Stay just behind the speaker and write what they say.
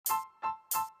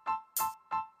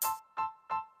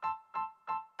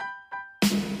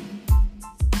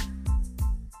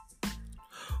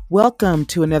Welcome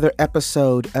to another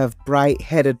episode of Bright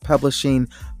Headed Publishing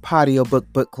Podiobook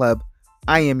Book Club.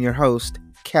 I am your host,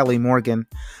 Kelly Morgan.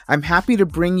 I'm happy to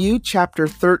bring you Chapter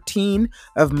 13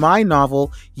 of my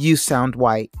novel, You Sound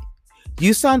White.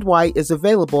 You Sound White is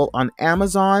available on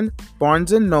Amazon,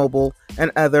 Barnes & Noble,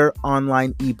 and other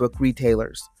online ebook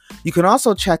retailers. You can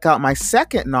also check out my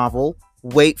second novel,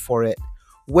 Wait For It.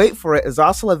 Wait For It is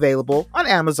also available on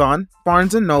Amazon,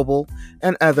 Barnes & Noble,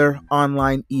 and other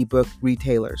online ebook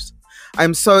retailers.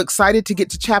 I'm so excited to get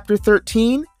to Chapter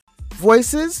 13.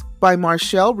 Voices by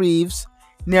Marshall Reeves,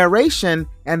 narration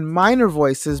and minor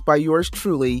voices by yours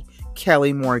truly,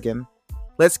 Kelly Morgan.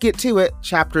 Let's get to it.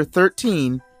 Chapter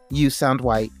 13, You Sound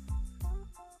White.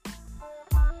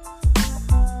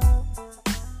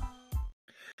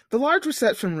 The large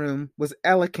reception room was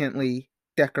elegantly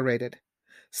decorated.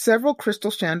 Several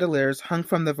crystal chandeliers hung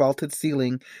from the vaulted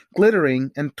ceiling,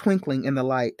 glittering and twinkling in the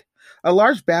light. A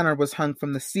large banner was hung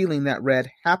from the ceiling that read,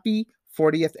 Happy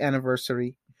 40th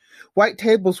Anniversary. White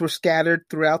tables were scattered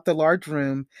throughout the large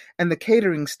room, and the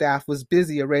catering staff was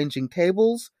busy arranging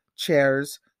tables,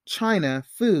 chairs, china,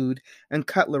 food, and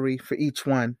cutlery for each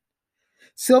one.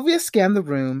 Sylvia scanned the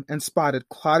room and spotted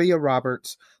Claudia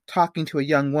Roberts talking to a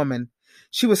young woman.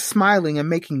 She was smiling and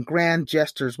making grand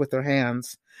gestures with her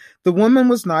hands. The woman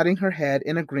was nodding her head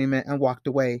in agreement and walked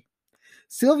away.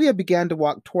 Sylvia began to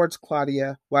walk towards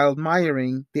Claudia while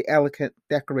admiring the elegant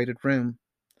decorated room.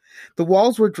 The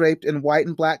walls were draped in white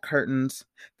and black curtains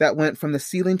that went from the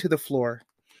ceiling to the floor.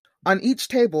 On each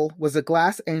table was a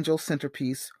glass angel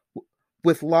centerpiece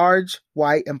with large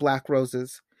white and black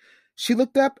roses. She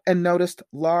looked up and noticed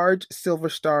large silver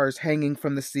stars hanging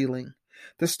from the ceiling.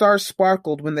 The stars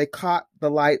sparkled when they caught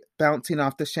the light bouncing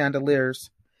off the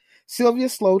chandeliers. Sylvia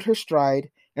slowed her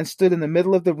stride and stood in the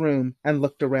middle of the room and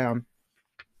looked around.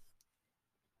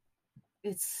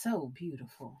 It's so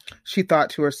beautiful, she thought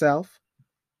to herself.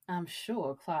 I'm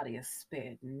sure Claudia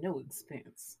spared no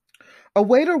expense. A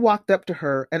waiter walked up to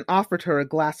her and offered her a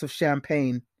glass of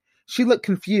champagne. She looked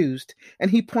confused,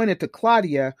 and he pointed to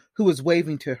Claudia, who was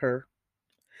waving to her.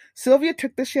 Sylvia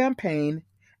took the champagne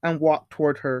and walked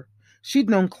toward her. She'd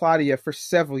known Claudia for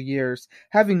several years,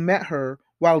 having met her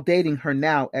while dating her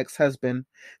now ex-husband.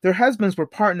 Their husbands were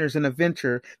partners in a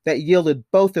venture that yielded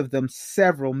both of them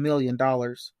several $1 million.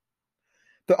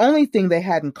 The only thing they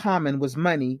had in common was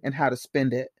money and how to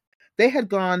spend it. They had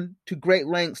gone to great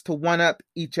lengths to one-up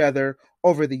each other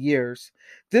over the years.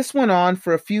 This went on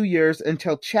for a few years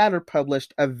until Chatter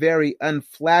published a very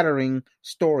unflattering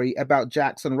story about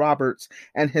Jackson Roberts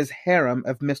and his harem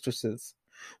of mistresses.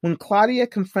 When Claudia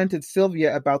confronted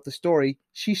Sylvia about the story,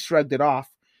 she shrugged it off.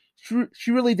 She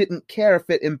really didn't care if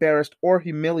it embarrassed or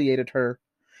humiliated her.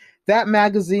 That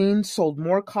magazine sold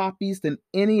more copies than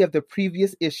any of the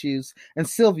previous issues, and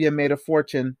Sylvia made a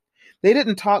fortune. They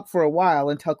didn't talk for a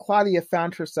while until Claudia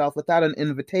found herself without an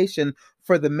invitation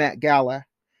for the Met Gala.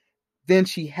 Then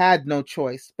she had no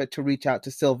choice but to reach out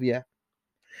to Sylvia.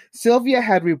 Sylvia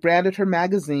had rebranded her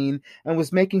magazine and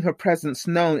was making her presence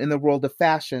known in the world of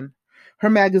fashion. Her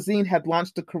magazine had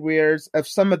launched the careers of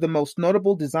some of the most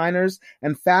notable designers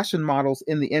and fashion models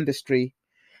in the industry.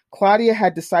 Claudia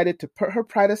had decided to put her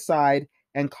pride aside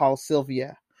and call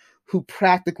Sylvia, who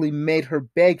practically made her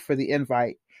beg for the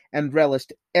invite and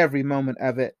relished every moment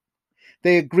of it.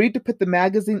 They agreed to put the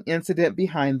magazine incident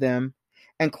behind them,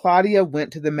 and Claudia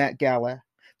went to the Met Gala,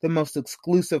 the most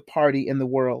exclusive party in the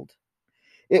world.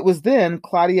 It was then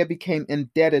Claudia became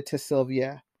indebted to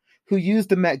Sylvia, who used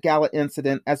the Met Gala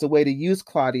incident as a way to use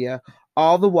Claudia,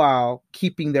 all the while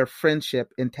keeping their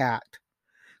friendship intact.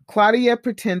 Claudia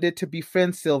pretended to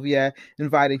befriend Sylvia,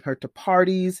 inviting her to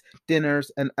parties, dinners,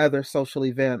 and other social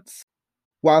events,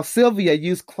 while Sylvia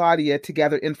used Claudia to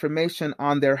gather information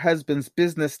on their husband's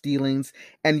business dealings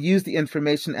and used the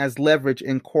information as leverage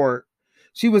in court.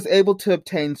 She was able to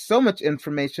obtain so much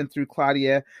information through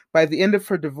Claudia, by the end of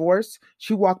her divorce,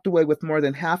 she walked away with more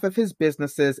than half of his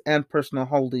businesses and personal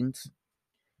holdings.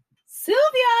 Sylvia!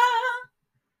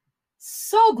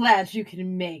 So glad you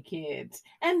can make it,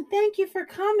 and thank you for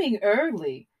coming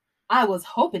early. I was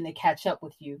hoping to catch up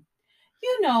with you.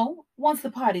 You know, once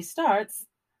the party starts,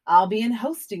 I'll be in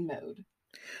hosting mode.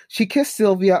 She kissed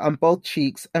Sylvia on both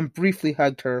cheeks and briefly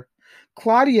hugged her.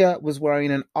 Claudia was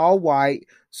wearing an all-white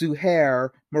Zuhair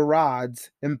Murads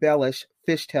embellished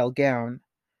fishtail gown.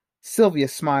 Sylvia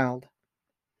smiled.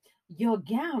 Your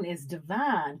gown is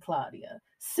divine, Claudia.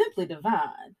 Simply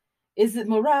divine. Is it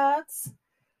Murads?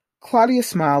 Claudia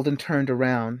smiled and turned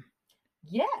around.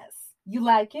 Yes. You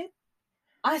like it?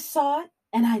 I saw it,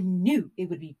 and I knew it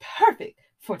would be perfect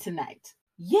for tonight.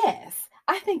 Yes,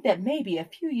 I think that may be a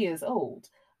few years old,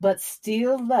 but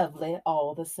still lovely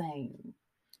all the same.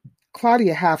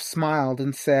 Claudia half smiled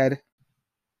and said,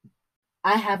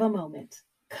 I have a moment.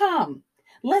 Come,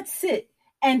 let's sit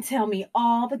and tell me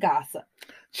all the gossip.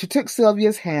 She took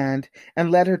Sylvia's hand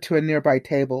and led her to a nearby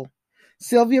table.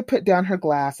 Sylvia put down her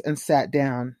glass and sat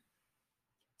down.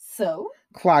 So,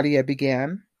 Claudia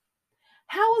began.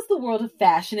 how is the world of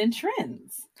fashion and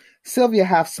trends? Sylvia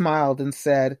half smiled and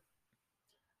said,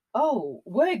 Oh,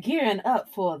 we're gearing up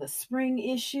for the spring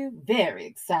issue. Very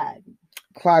exciting.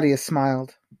 Claudia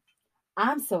smiled.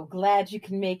 I'm so glad you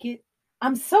can make it.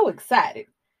 I'm so excited.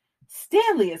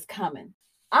 Stanley is coming.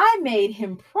 I made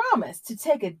him promise to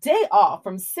take a day off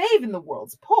from saving the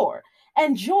world's poor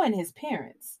and join his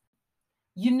parents.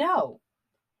 You know,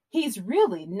 he's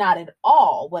really not at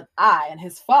all what I and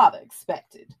his father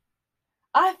expected.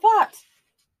 I thought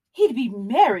he'd be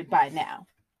married by now,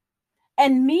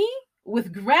 and me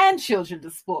with grandchildren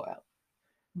to spoil.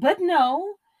 But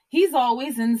no, he's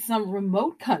always in some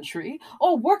remote country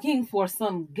or working for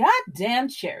some goddamn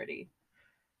charity.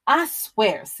 I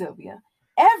swear, Sylvia,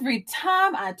 every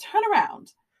time I turn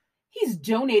around, he's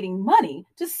donating money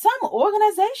to some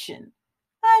organization.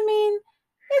 I mean,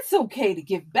 it's okay to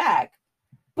give back,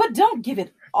 but don't give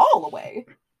it all away.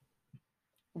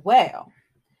 Well,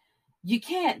 you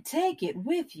can't take it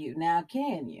with you now,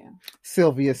 can you?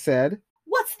 Sylvia said.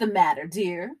 What's the matter,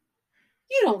 dear?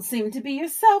 You don't seem to be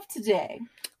yourself today.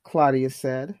 Claudia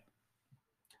said.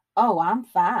 Oh, I'm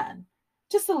fine.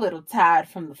 Just a little tired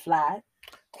from the flight.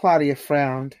 Claudia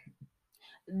frowned.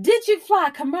 Did you fly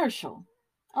commercial?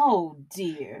 Oh,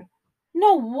 dear.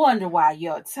 No wonder why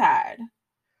you're tired.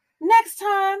 Next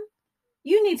time,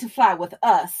 you need to fly with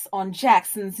us on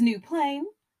Jackson's new plane.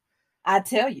 I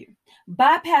tell you,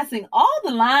 bypassing all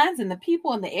the lines and the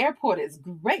people in the airport is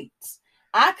great.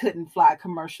 I couldn't fly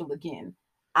commercial again.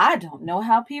 I don't know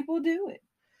how people do it.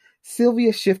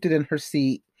 Sylvia shifted in her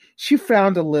seat. She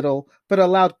frowned a little, but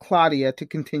allowed Claudia to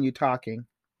continue talking.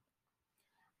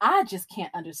 I just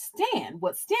can't understand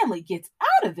what Stanley gets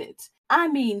out of it. I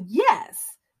mean,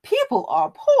 yes, people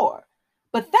are poor,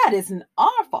 but that isn't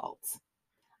our fault.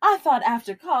 I thought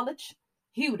after college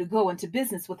he would go into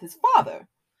business with his father,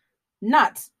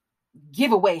 not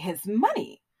give away his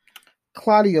money.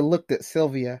 Claudia looked at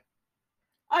Sylvia.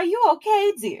 Are you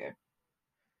okay, dear?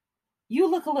 You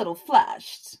look a little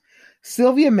flushed.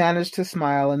 Sylvia managed to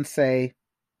smile and say,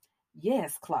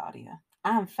 Yes, Claudia,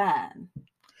 I'm fine.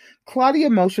 Claudia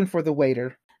motioned for the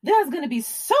waiter. There's going to be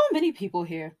so many people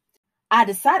here. I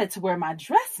decided to wear my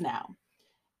dress now.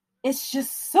 It's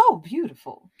just so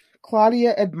beautiful.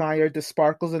 Claudia admired the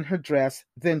sparkles in her dress,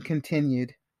 then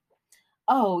continued.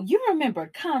 Oh, you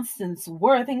remember Constance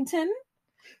Worthington?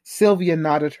 Sylvia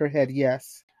nodded her head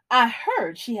yes. I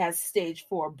heard she has stage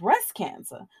 4 breast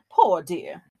cancer. Poor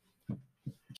dear.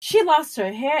 She lost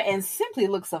her hair and simply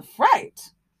looks a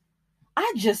fright.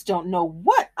 I just don't know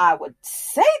what I would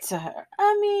say to her.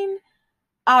 I mean,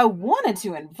 I wanted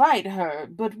to invite her,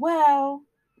 but well,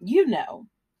 you know,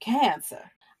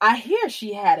 cancer. I hear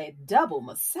she had a double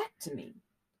mastectomy.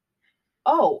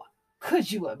 Oh, could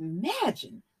you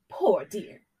imagine? Poor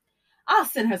dear. I'll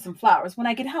send her some flowers when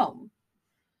I get home.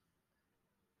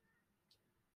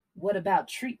 What about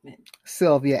treatment?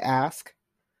 Sylvia asked.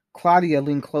 Claudia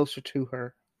leaned closer to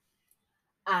her.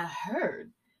 I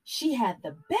heard she had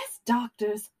the best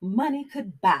doctors money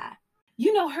could buy.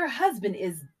 You know, her husband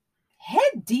is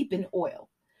head deep in oil,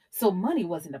 so money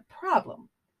wasn't a problem.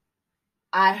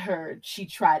 I heard she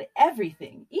tried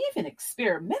everything, even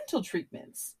experimental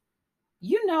treatments.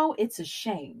 You know, it's a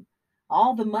shame.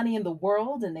 All the money in the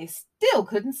world, and they still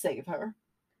couldn't save her.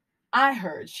 I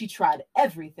heard she tried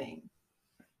everything.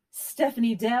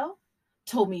 Stephanie Dell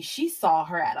told me she saw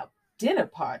her at a dinner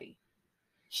party.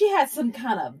 She had some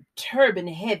kind of turban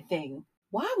head thing.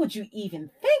 Why would you even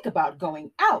think about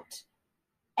going out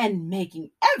and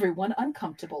making everyone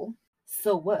uncomfortable?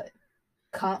 So what?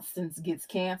 Constance gets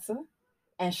cancer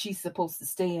and she's supposed to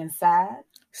stay inside?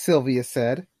 Sylvia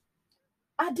said.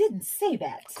 I didn't say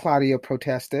that. Claudia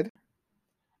protested.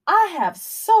 I have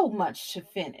so much to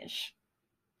finish.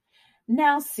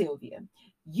 Now, Sylvia,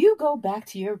 you go back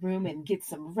to your room and get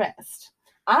some rest.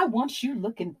 I want you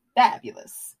looking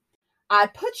fabulous. I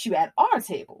put you at our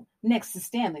table next to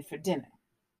Stanley for dinner.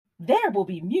 There will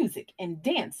be music and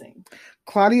dancing.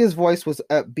 Claudia's voice was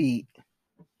upbeat.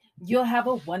 You'll have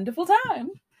a wonderful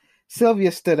time.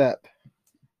 Sylvia stood up.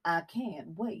 I can't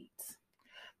wait.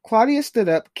 Claudia stood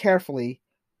up carefully,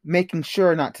 making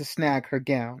sure not to snag her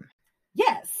gown.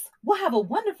 Yes, we'll have a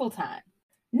wonderful time.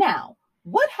 Now,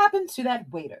 what happened to that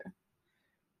waiter?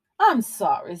 I'm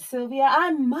sorry, Sylvia.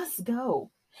 I must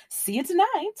go. See you tonight.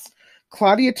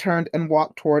 Claudia turned and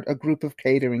walked toward a group of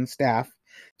catering staff.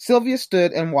 Sylvia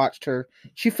stood and watched her.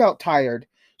 She felt tired.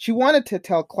 She wanted to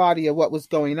tell Claudia what was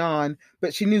going on,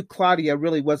 but she knew Claudia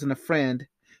really wasn't a friend.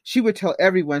 She would tell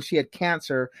everyone she had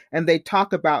cancer, and they'd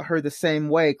talk about her the same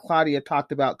way Claudia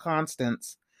talked about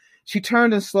Constance. She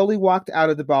turned and slowly walked out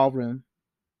of the ballroom.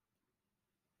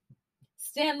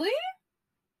 Stanley,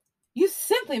 you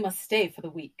simply must stay for the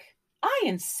week. I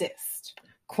insist,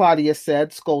 Claudia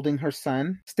said, scolding her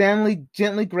son. Stanley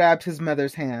gently grabbed his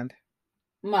mother's hand.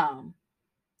 Mom,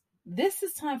 this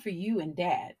is time for you and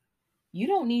Dad. You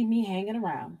don't need me hanging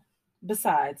around.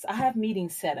 Besides, I have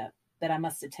meetings set up that I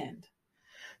must attend.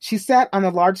 She sat on a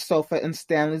large sofa in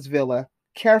Stanley's villa,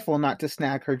 careful not to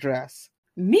snag her dress.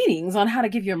 Meetings on how to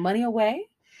give your money away?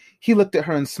 He looked at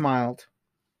her and smiled.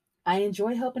 I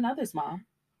enjoy helping others, Mom.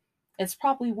 It's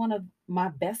probably one of my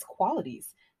best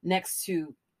qualities, next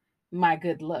to my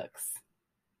good looks,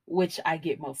 which I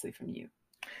get mostly from you.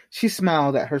 She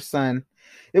smiled at her son.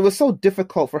 It was so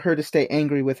difficult for her to stay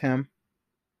angry with him.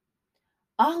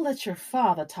 I'll let your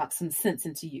father talk some sense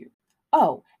into you.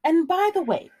 Oh, and by the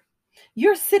way,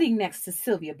 you're sitting next to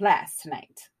Sylvia Blass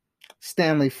tonight.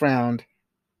 Stanley frowned.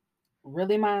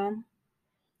 Really, Mom?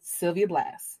 Sylvia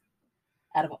Blass.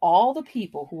 Out of all the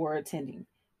people who are attending,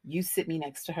 you sit me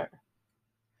next to her.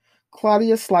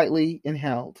 Claudia slightly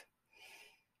inhaled.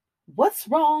 What's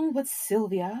wrong with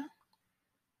Sylvia?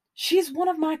 She's one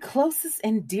of my closest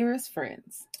and dearest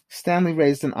friends. Stanley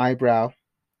raised an eyebrow.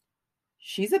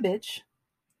 She's a bitch.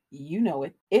 You know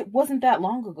it. It wasn't that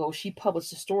long ago she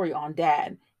published a story on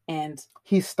Dad, and...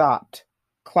 He stopped.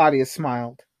 Claudia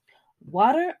smiled.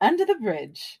 Water under the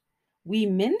bridge. We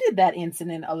mended that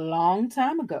incident a long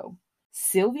time ago.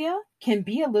 Sylvia can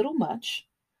be a little much,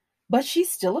 but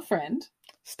she's still a friend.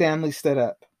 Stanley stood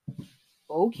up.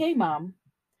 Okay, Mom.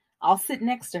 I'll sit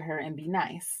next to her and be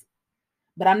nice.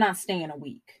 But I'm not staying a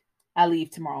week. I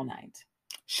leave tomorrow night.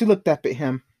 She looked up at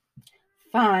him.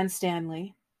 Fine,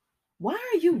 Stanley. Why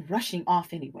are you rushing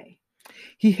off anyway?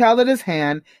 He held out his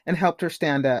hand and helped her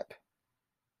stand up.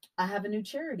 I have a new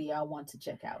charity I want to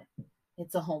check out.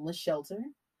 It's a homeless shelter.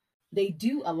 They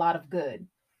do a lot of good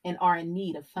and are in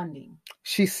need of funding.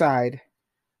 She sighed.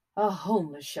 A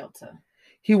homeless shelter.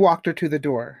 He walked her to the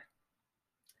door.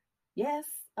 Yes,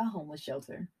 a homeless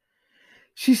shelter.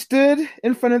 She stood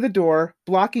in front of the door,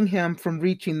 blocking him from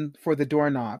reaching for the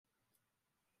doorknob.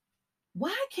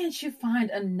 Why can't you find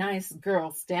a nice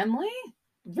girl, Stanley?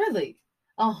 Really?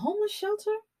 A homeless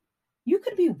shelter? You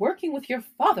could be working with your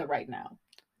father right now.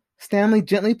 Stanley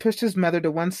gently pushed his mother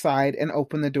to one side and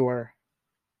opened the door.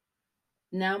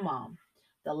 Now, Mom,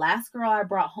 the last girl I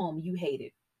brought home you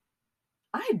hated.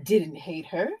 I didn't hate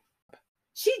her.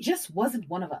 She just wasn't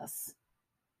one of us.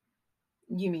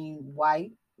 You mean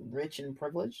white, rich, and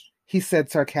privileged? He said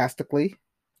sarcastically.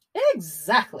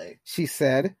 Exactly, she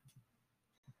said.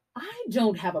 I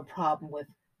don't have a problem with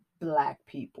black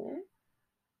people,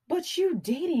 but you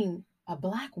dating a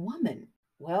black woman.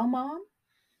 Well, Mom,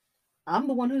 I'm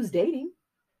the one who's dating.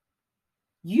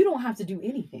 You don't have to do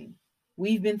anything.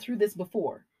 We've been through this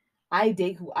before. I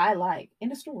date who I like.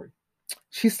 End of story.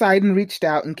 She sighed and reached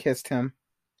out and kissed him.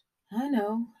 I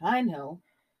know.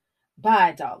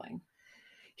 Bye, darling.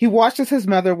 He watched as his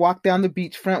mother walked down the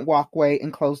beachfront walkway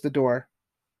and closed the door.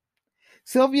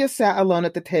 Sylvia sat alone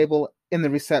at the table in the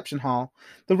reception hall.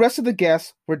 The rest of the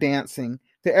guests were dancing.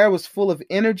 The air was full of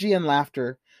energy and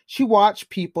laughter. She watched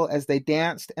people as they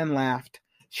danced and laughed.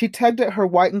 She tugged at her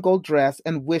white and gold dress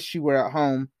and wished she were at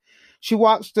home. She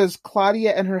watched as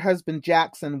Claudia and her husband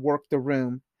Jackson worked the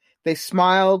room. They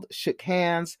smiled, shook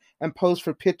hands, and posed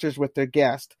for pictures with their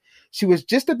guest. She was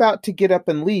just about to get up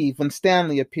and leave when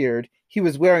Stanley appeared. He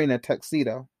was wearing a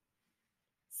tuxedo.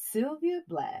 Sylvia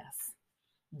Blass,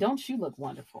 don't you look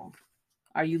wonderful?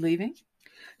 Are you leaving?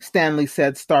 Stanley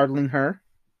said, startling her.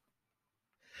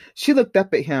 She looked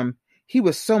up at him. He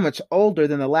was so much older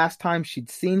than the last time she'd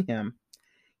seen him.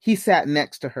 He sat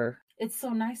next to her. It's so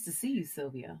nice to see you,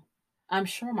 Sylvia. I'm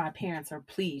sure my parents are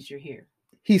pleased you're here.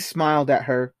 He smiled at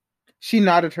her. She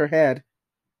nodded her head.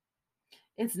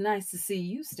 It's nice to see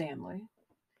you, Stanley.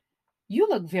 You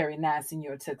look very nice in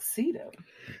your tuxedo.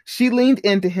 She leaned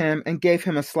into him and gave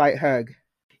him a slight hug.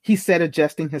 He said,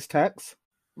 adjusting his tux.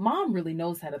 Mom really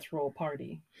knows how to throw a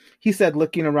party, he said,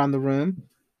 looking around the room.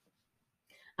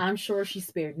 I'm sure she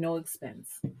spared no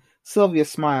expense. Sylvia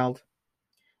smiled.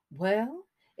 Well,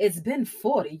 it's been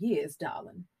 40 years,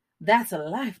 darling. That's a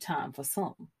lifetime for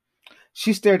some.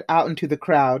 She stared out into the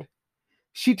crowd.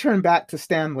 She turned back to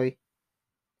Stanley.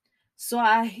 So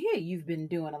I hear you've been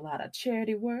doing a lot of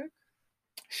charity work,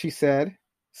 she said.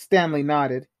 Stanley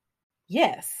nodded.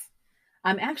 Yes,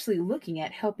 I'm actually looking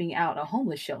at helping out a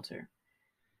homeless shelter.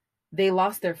 They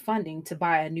lost their funding to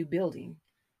buy a new building,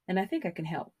 and I think I can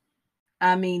help.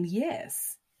 I mean,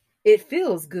 yes, it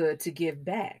feels good to give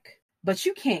back, but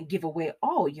you can't give away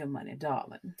all your money,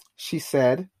 darling. she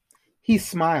said. He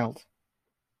smiled.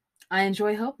 I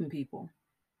enjoy helping people.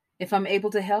 If I'm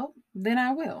able to help, then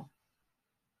I will.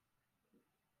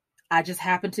 I just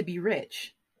happen to be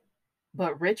rich.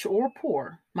 But rich or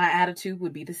poor, my attitude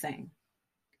would be the same.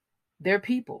 They're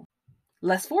people,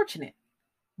 less fortunate,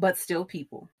 but still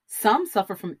people. Some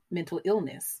suffer from mental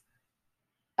illness.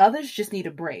 Others just need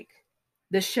a break.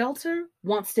 The shelter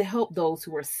wants to help those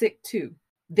who are sick too.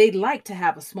 They'd like to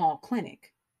have a small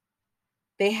clinic.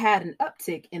 They had an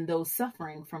uptick in those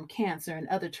suffering from cancer and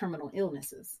other terminal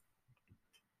illnesses.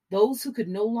 Those who could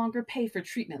no longer pay for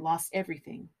treatment lost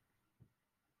everything.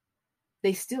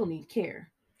 They still need care.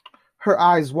 Her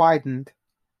eyes widened.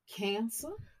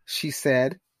 Cancer? She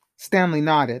said. Stanley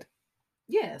nodded.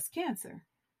 Yes, cancer.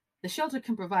 The shelter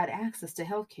can provide access to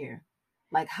health care,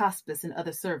 like hospice and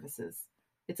other services.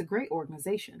 It's a great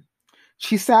organization.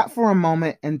 She sat for a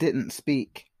moment and didn't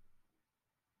speak.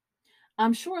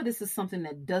 I'm sure this is something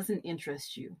that doesn't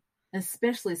interest you,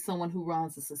 especially someone who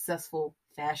runs a successful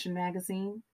fashion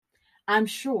magazine. I'm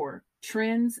sure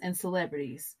trends and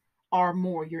celebrities are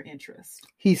more your interest.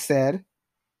 He said.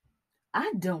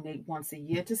 I donate once a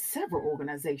year to several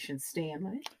organizations,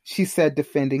 Stanley. She said,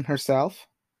 defending herself.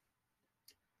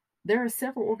 There are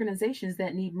several organizations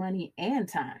that need money and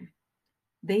time.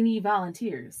 They need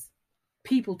volunteers,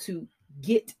 people to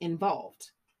get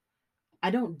involved. I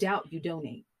don't doubt you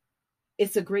donate.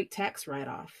 It's a great tax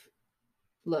write-off.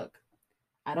 Look,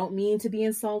 I don't mean to be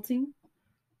insulting.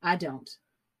 I don't.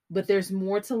 But there's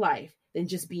more to life than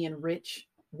just being rich,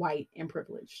 white, and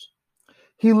privileged.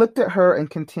 He looked at her and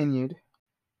continued.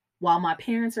 While my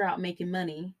parents are out making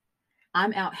money,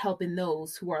 I'm out helping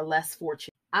those who are less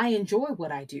fortunate. I enjoy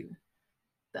what I do,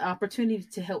 the opportunity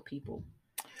to help people.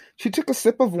 She took a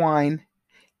sip of wine,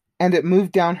 and it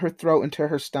moved down her throat into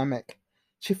her stomach.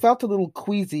 She felt a little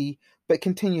queasy, but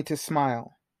continued to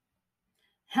smile.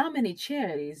 How many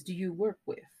charities do you work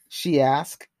with? She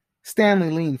asked.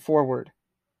 Stanley leaned forward.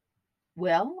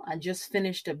 Well, I just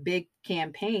finished a big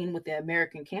campaign with the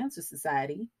American Cancer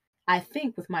Society. I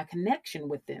think with my connection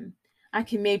with them, I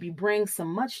can maybe bring some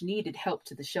much needed help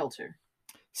to the shelter.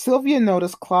 Sylvia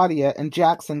noticed Claudia and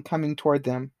Jackson coming toward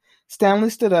them. Stanley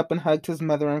stood up and hugged his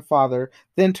mother and father,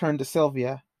 then turned to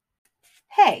Sylvia.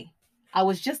 Hey, I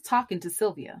was just talking to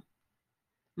Sylvia.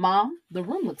 Mom, the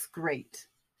room looks great.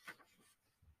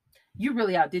 You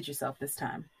really outdid yourself this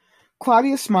time.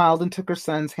 Claudia smiled and took her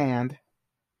son's hand.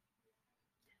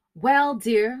 Well,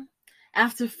 dear,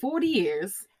 after 40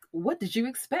 years, what did you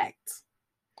expect?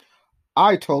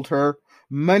 I told her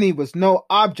money was no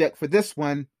object for this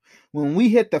one. When we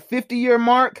hit the 50-year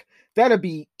mark, that'll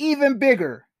be even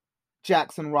bigger,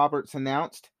 Jackson Roberts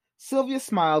announced. Sylvia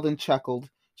smiled and chuckled.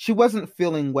 She wasn't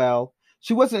feeling well.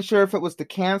 She wasn't sure if it was the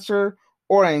cancer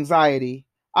or anxiety.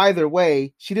 Either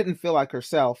way, she didn't feel like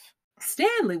herself.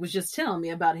 Stanley was just telling me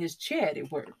about his charity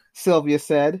work, Sylvia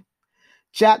said.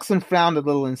 Jackson frowned a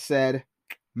little and said,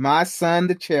 My son,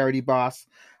 the charity boss.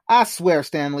 I swear,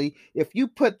 Stanley, if you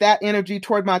put that energy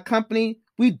toward my company,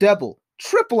 we double,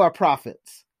 triple our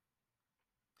profits.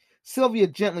 Sylvia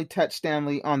gently touched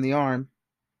Stanley on the arm.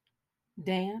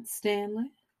 Dance,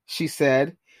 Stanley? She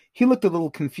said. He looked a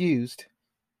little confused.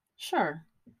 Sure.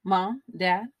 Mom,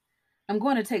 Dad, I'm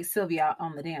going to take Sylvia out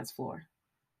on the dance floor.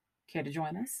 Care to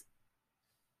join us?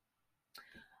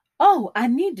 Oh, I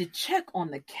need to check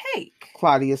on the cake,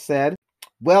 Claudia said.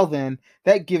 Well then,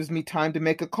 that gives me time to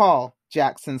make a call,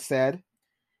 Jackson said.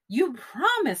 You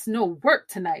promised no work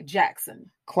tonight, Jackson,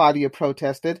 Claudia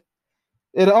protested.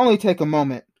 It'll only take a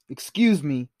moment. Excuse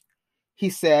me, he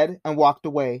said and walked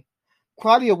away.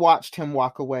 Claudia watched him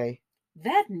walk away.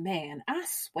 That man, I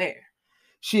swear,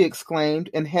 she exclaimed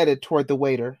and headed toward the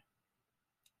waiter.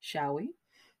 Shall we?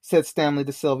 Said Stanley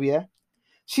to Sylvia.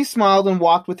 She smiled and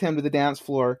walked with him to the dance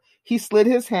floor. He slid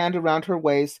his hand around her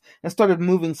waist and started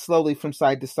moving slowly from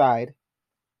side to side.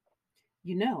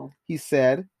 You know, he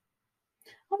said,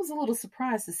 I was a little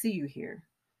surprised to see you here.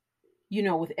 You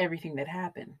know, with everything that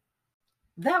happened.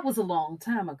 That was a long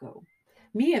time ago.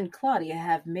 Me and Claudia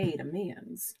have made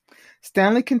amends.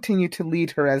 Stanley continued to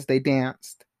lead her as they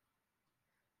danced.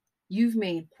 You've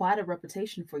made quite a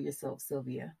reputation for yourself,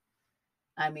 Sylvia.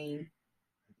 I mean,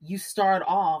 you start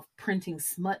off printing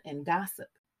smut and gossip,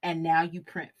 and now you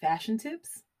print fashion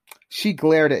tips? She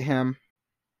glared at him.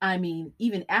 I mean,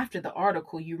 even after the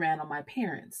article you ran on my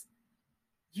parents,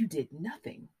 you did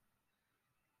nothing.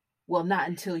 Well, not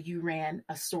until you ran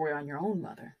a story on your own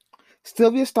mother.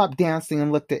 Sylvia stopped dancing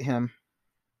and looked at him.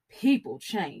 People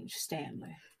change,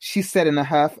 Stanley, she said in a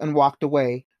huff and walked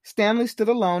away. Stanley stood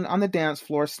alone on the dance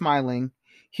floor, smiling.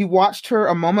 He watched her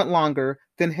a moment longer,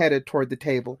 then headed toward the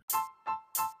table.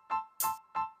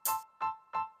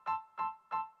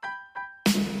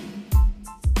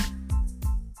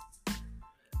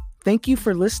 Thank you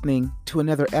for listening to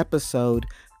another episode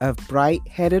of Bright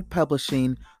Headed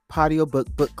Publishing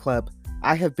Audiobook Book Club.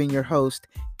 I have been your host,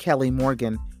 Kelly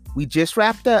Morgan. We just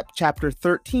wrapped up chapter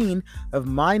 13 of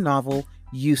my novel,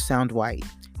 You Sound White.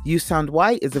 You Sound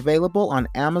White is available on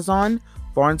Amazon,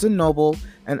 Barnes & Noble,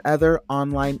 and other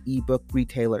online ebook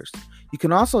retailers. You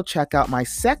can also check out my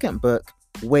second book,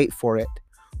 Wait For It.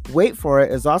 Wait For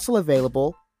It is also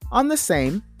available on the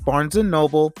same Barnes &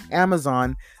 Noble,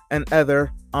 Amazon, and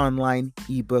other online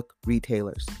ebook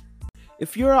retailers.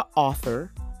 If you're an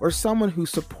author or someone who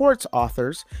supports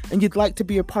authors and you'd like to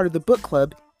be a part of the book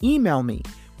club, email me,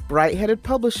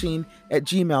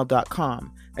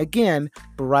 brightheadedpublishing@gmail.com. Again,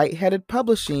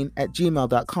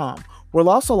 brightheadedpublishing@gmail.com. We're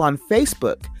also on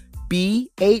Facebook,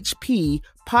 BHP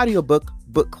Audiobook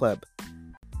Book Club.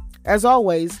 As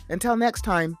always, until next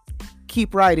time,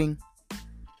 keep writing.